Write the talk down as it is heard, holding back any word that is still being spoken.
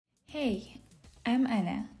Hey, I'm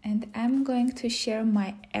Anna and I'm going to share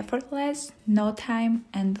my effortless, no time,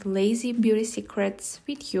 and lazy beauty secrets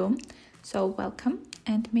with you. So, welcome,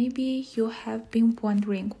 and maybe you have been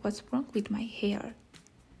wondering what's wrong with my hair.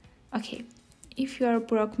 Okay, if you are a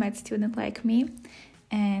broke med student like me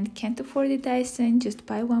and can't afford a Dyson, just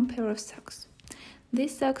buy one pair of socks.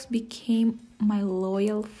 These socks became my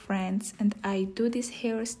loyal friends, and I do this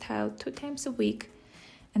hairstyle 2 times a week,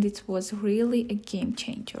 and it was really a game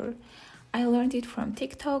changer. I learned it from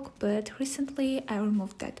TikTok, but recently I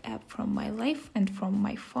removed that app from my life and from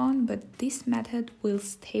my phone, but this method will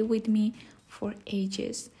stay with me for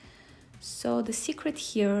ages. So the secret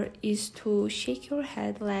here is to shake your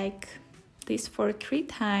head like this for 3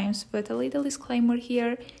 times, but a little disclaimer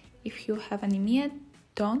here, if you have anemia,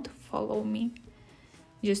 don't follow me.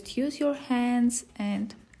 Just use your hands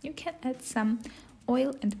and you can add some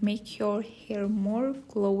oil and make your hair more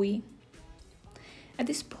glowy. At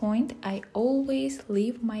this point, I always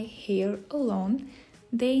leave my hair alone.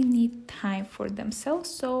 They need time for themselves,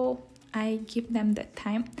 so I give them that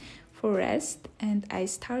time for rest, and I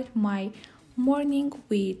start my morning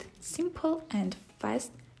with simple and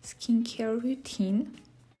fast skincare routine.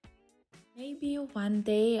 Maybe one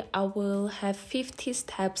day I will have 50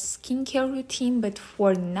 steps skincare routine, but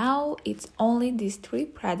for now it's only these 3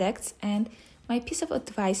 products. And my piece of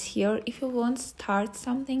advice here, if you want to start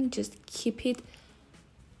something, just keep it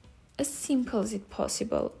as simple as it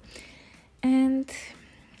possible. And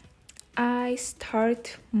I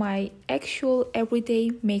start my actual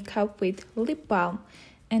everyday makeup with lip balm,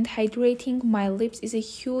 and hydrating my lips is a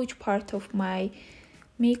huge part of my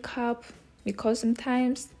makeup because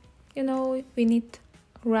sometimes we need to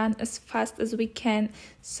run as fast as we can,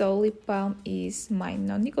 so lip balm is my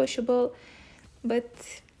non-negotiable. But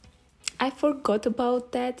I forgot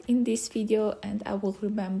about that in this video and I will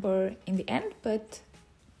remember in the end, but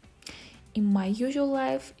in my usual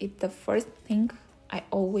life it's the first thing I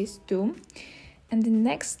always do. And the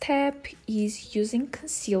next step is using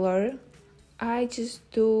concealer. I just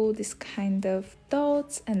do this kind of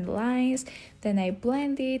dots and lines, then I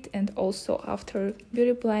blend it, and also after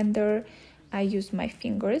beauty blender I use my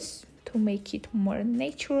fingers to make it more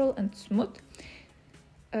natural and smooth.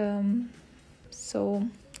 So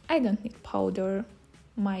I don't need powder,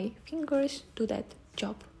 my fingers do that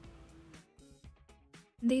job.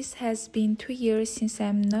 This has been 2 years since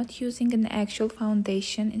I'm not using an actual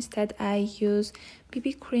foundation. Instead, I use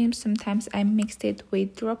BB cream. Sometimes I mixed it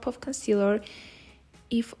with drop of concealer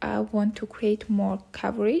if I want to create more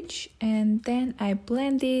coverage. And then I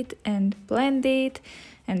blend it and blend it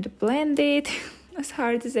and blend it as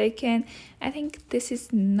hard as I can. I think this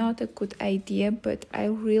is not a good idea, but I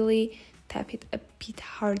really tap it a bit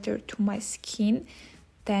harder to my skin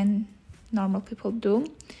than normal people do.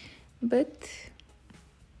 But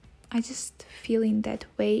I just feel in that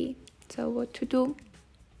way, so what to do?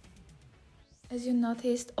 As you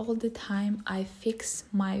noticed, all the time I fix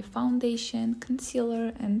my foundation,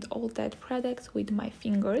 concealer and all that products with my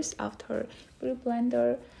fingers after beauty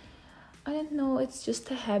blender. I don't know, it's just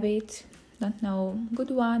a habit, don't know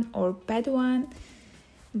good one or bad one.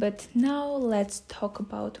 But now let's talk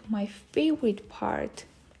about my favorite part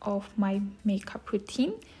of my makeup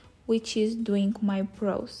routine, which is doing my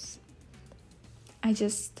brows. I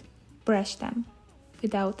just brush them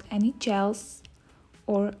without any gels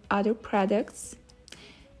or other products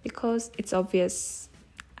because it's obvious.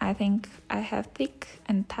 I think I have thick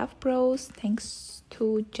and tough brows thanks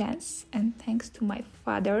to Jens and thanks to my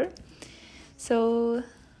father. So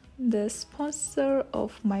the sponsor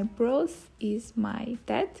of my brows is my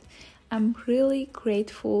dad. I'm really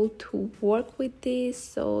grateful to work with this,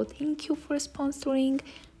 so thank you for sponsoring.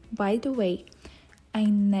 By the way, I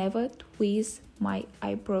never twist my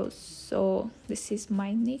eyebrows, so this is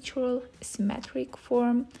my natural symmetric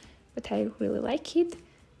form, but I really like it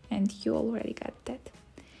and you already got that.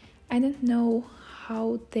 I don't know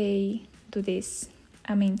how they do this.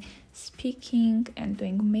 I mean, speaking and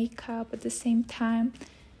doing makeup at the same time.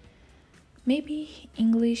 Maybe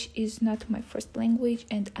English is not my first language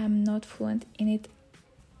and I'm not fluent in it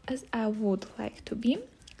as I would like to be,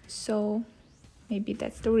 so maybe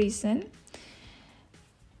that's the reason.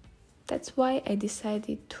 That's why I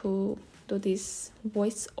decided to do this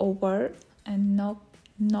voiceover and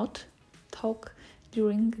not talk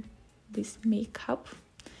during this makeup.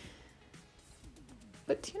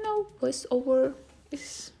 But voiceover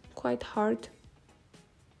is quite hard.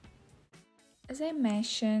 As I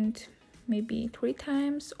mentioned maybe 3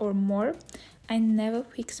 times or more, I never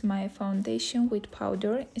fix my foundation with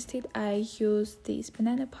powder. Instead, I use this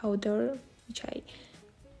banana powder, which I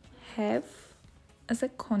have as a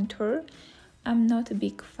contour. I'm not a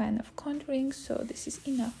big fan of contouring, so this is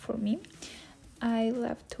enough for me. I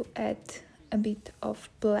love to add a bit of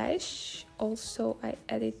blush. Also, I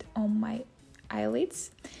add it on my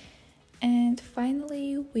eyelids. And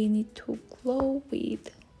finally, we need to glow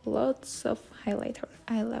with lots of highlighter.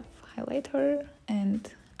 I love highlighter and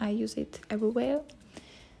I use it everywhere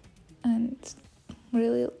and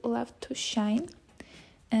really love to shine.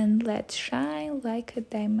 And let's shine like a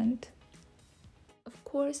diamond. Of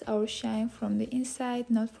course, I'll shine from the inside,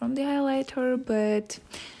 not from the highlighter, but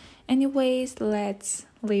anyways, let's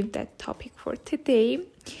leave that topic for today.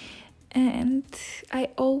 And I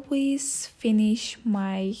always finish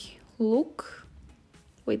my look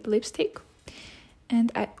with lipstick,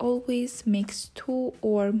 and I always mix 2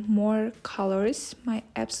 or more colors. My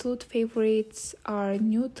absolute favorites are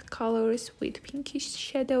nude colors with pinkish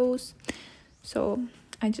shadows, so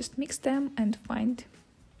I just mix them and find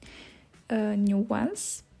new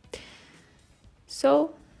ones.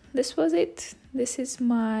 So this was it. This is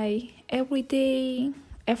my everyday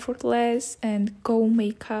effortless and go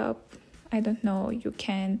makeup. I don't know, you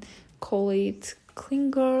can call it clean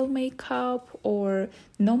girl makeup or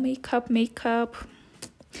no makeup.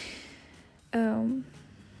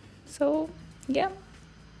 So yeah.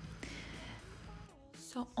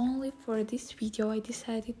 So only for this video I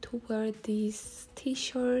decided to wear this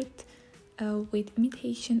t-shirt with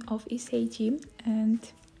imitation of ECG, and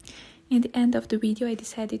in the end of the video I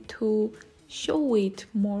decided to show it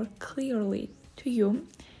more clearly to you.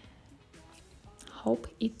 Hope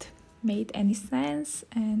it made any sense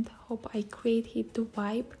and hope I created the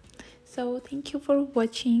vibe. So thank you for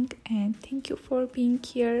watching and thank you for being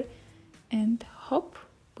here, and hope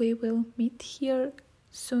we will meet here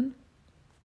soon.